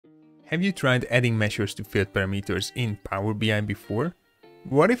Have you tried adding measures to field parameters in Power BI before?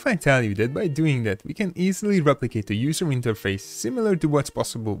 What if I tell you that by doing that we can easily replicate a user interface similar to what's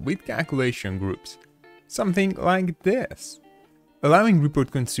possible with calculation groups? Something like this. Allowing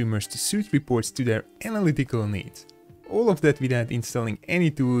report consumers to suit reports to their analytical needs. All of that without installing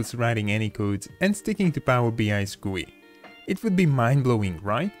any tools, writing any codes, and sticking to Power BI's GUI. It would be mind-blowing,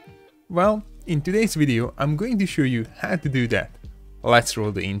 right? Well, in today's video I'm going to show you how to do that. Let's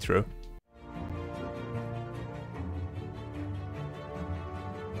roll the intro.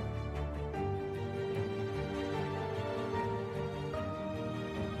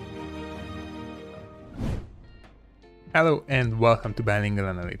 Hello and welcome to BI-Lingual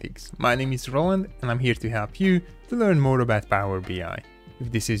Analytics. My name is Roland and I'm here to help you to learn more about Power BI. If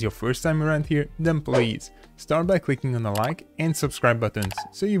this is your first time around here, then please start by clicking on the like and subscribe buttons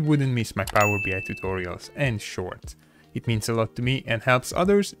so you wouldn't miss my Power BI tutorials and shorts. It means a lot to me and helps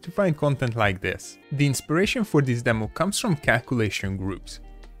others to find content like this. The inspiration for this demo comes from calculation groups.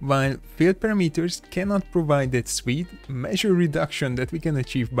 While field parameters cannot provide that sweet measure reduction that we can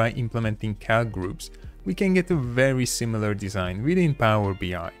achieve by implementing calc groups, we can get a very similar design within Power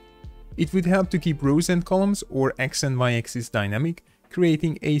BI. It would help to keep rows and columns or X and Y axis dynamic,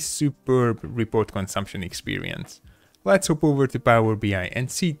 creating a superb report consumption experience. Let's hop over to Power BI and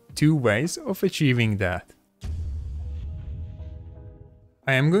see two ways of achieving that.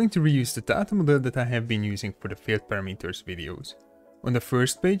 I am going to reuse the data model that I have been using for the field parameters videos. On the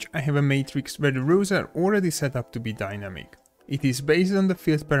first page I have a matrix where the rows are already set up to be dynamic. It is based on the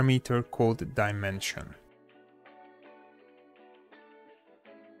field parameter called dimension.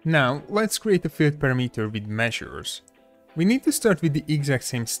 Now let's create a field parameter with measures. We need to start with the exact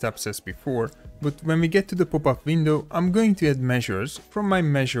same steps as before, but when we get to the pop-up window, I'm going to add measures from my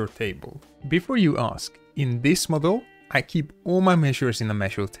measure table. Before you ask, in this model, I keep all my measures in a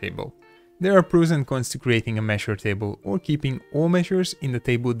measure table. There are pros and cons to creating a measure table or keeping all measures in the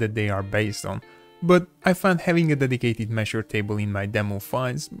table that they are based on, but I found having a dedicated measure table in my demo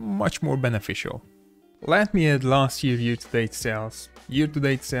files much more beneficial. Let me add last year year-to-date sales,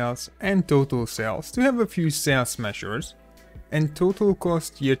 year-to-date sales, and total sales to have a few sales measures, and total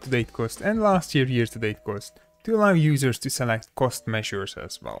cost, year-to-date cost, and last year year-to-date cost to allow users to select cost measures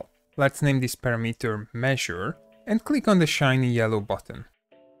as well. Let's name this parameter measure and click on the shiny yellow button.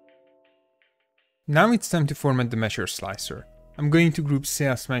 Now it's time to format the measure slicer. I'm going to group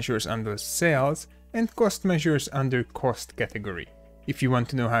sales measures under sales and cost measures under cost category. If you want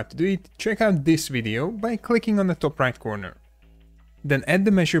to know how to do it, check out this video by clicking on the top right corner. Then add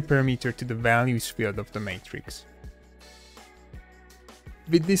the measure parameter to the values field of the matrix.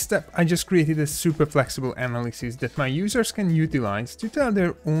 With this step, I just created a super flexible analysis that my users can utilize to tell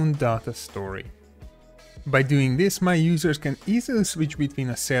their own data story. By doing this, my users can easily switch between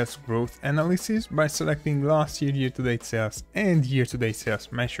a sales growth analysis by selecting last year year-to-date sales and year-to-date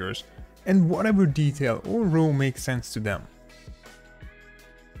sales measures, and whatever detail or row makes sense to them.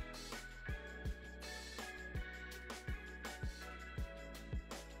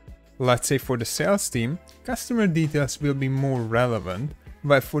 Let's say for the sales team, customer details will be more relevant,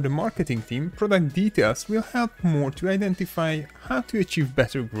 while for the marketing team, product details will help more to identify how to achieve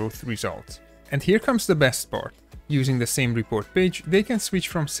better growth results. And here comes the best part. Using the same report page, they can switch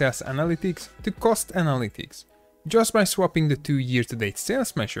from sales analytics to cost analytics, just by swapping the two year-to-date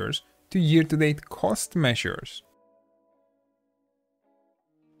sales measures to year-to-date cost measures.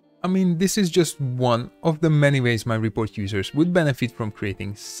 I mean, this is just one of the many ways my report users would benefit from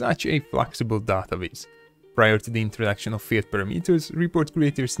creating such a flexible DataViz. Prior to the introduction of field parameters, report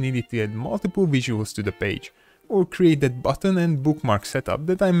creators needed to add multiple visuals to the page, or create that button and bookmark setup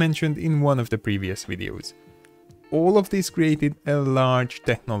that I mentioned in one of the previous videos. All of this created a large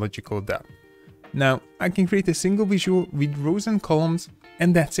technological debt. Now, I can create a single visual with rows and columns,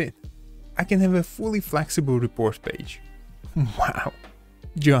 and that's it. I can have a fully flexible report page. Wow.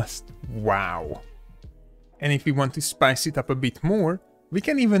 Just wow. And if we want to spice it up a bit more, we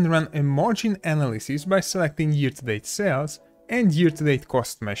can even run a margin analysis by selecting year-to-date sales and year-to-date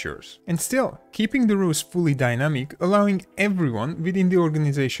cost measures. And still, keeping the rows fully dynamic, allowing everyone within the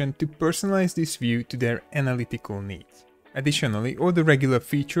organization to personalize this view to their analytical needs. Additionally, all the regular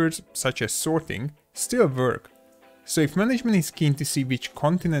features, such as sorting, still work. So if management is keen to see which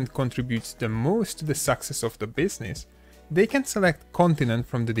continent contributes the most to the success of the business, they can select continent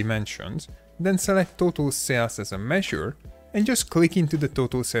from the dimensions, then select total sales as a measure, and just click into the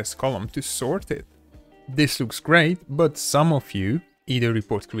total sales column to sort it. This looks great, but some of you, either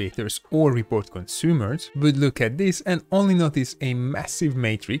report creators or report consumers, would look at this and only notice a massive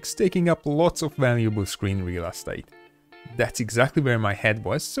matrix taking up lots of valuable screen real estate. That's exactly where my head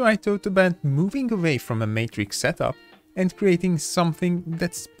was, so I thought about moving away from a matrix setup and creating something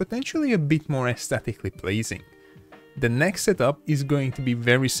that's potentially a bit more aesthetically pleasing. The next setup is going to be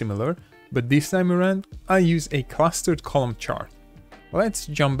very similar, but this time around I use a clustered column chart. Let's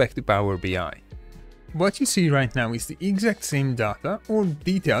jump back to Power BI. What you see right now is the exact same data or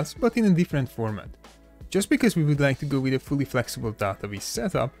details, but in a different format. Just because we would like to go with a fully flexible DataViz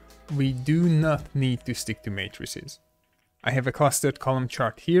setup, we do not need to stick to matrices. I have a clustered column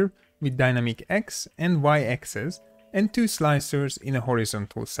chart here with dynamic X and Y axes and two slicers in a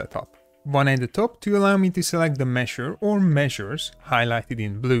horizontal setup. One at the top to allow me to select the measure or measures highlighted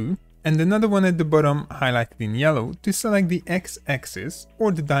in blue, and another one at the bottom highlighted in yellow to select the X-axis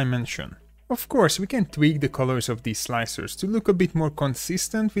or the dimension. Of course, we can tweak the colors of these slicers to look a bit more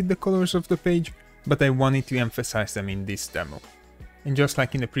consistent with the colors of the page, but I wanted to emphasize them in this demo. And just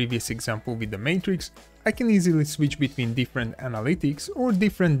like in the previous example with the matrix, I can easily switch between different analytics or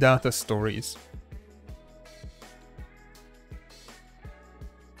different data stories.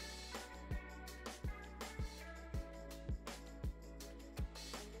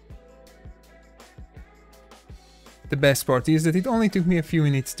 The best part is that it only took me a few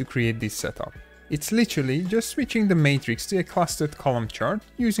minutes to create this setup. It's literally just switching the matrix to a clustered column chart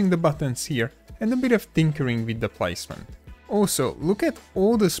using the buttons here and a bit of tinkering with the placement. Also, look at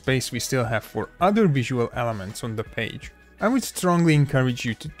all the space we still have for other visual elements on the page. I would strongly encourage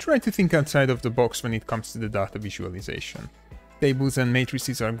you to try to think outside of the box when it comes to the data visualization. Tables and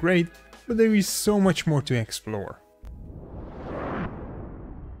matrices are great, but there is so much more to explore.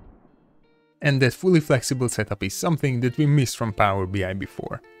 And that fully flexible setup is something that we missed from Power BI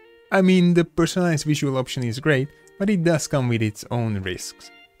before. I mean, the personalized visual option is great, but it does come with its own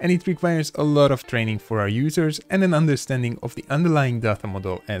risks. And it requires a lot of training for our users and an understanding of the underlying data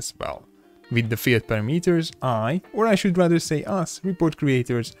model as well. With the field parameters, or I should rather say us, report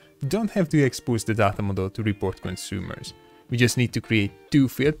creators, don't have to expose the data model to report consumers. We just need to create two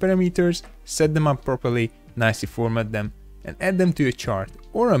field parameters, set them up properly, nicely format them, and add them to a chart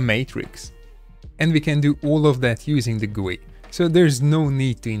or a matrix. And we can do all of that using the GUI, so there's no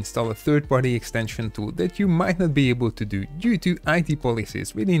need to install a third-party extension tool that you might not be able to do due to IT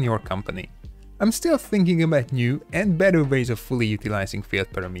policies within your company. I'm still thinking about new and better ways of fully utilizing field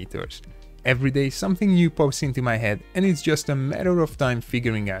parameters. Every day something new pops into my head and it's just a matter of time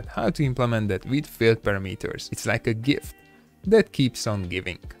figuring out how to implement that with field parameters. It's like a gift that keeps on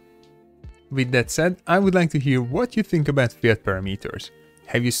giving. With that said, I would like to hear what you think about field parameters.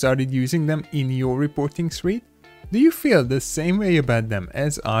 Have you started using them in your reporting suite? Do you feel the same way about them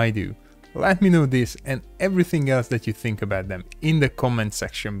as I do? Let me know this and everything else that you think about them in the comment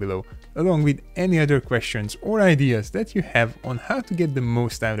section below, along with any other questions or ideas that you have on how to get the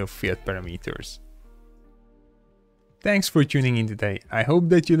most out of field parameters. Thanks for tuning in today. I hope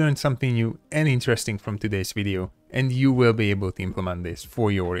that you learned something new and interesting from today's video and you will be able to implement this for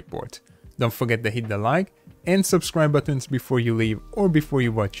your report. Don't forget to hit the like and subscribe buttons before you leave or before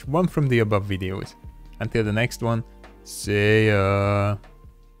you watch one from the above videos. Until the next one, see ya!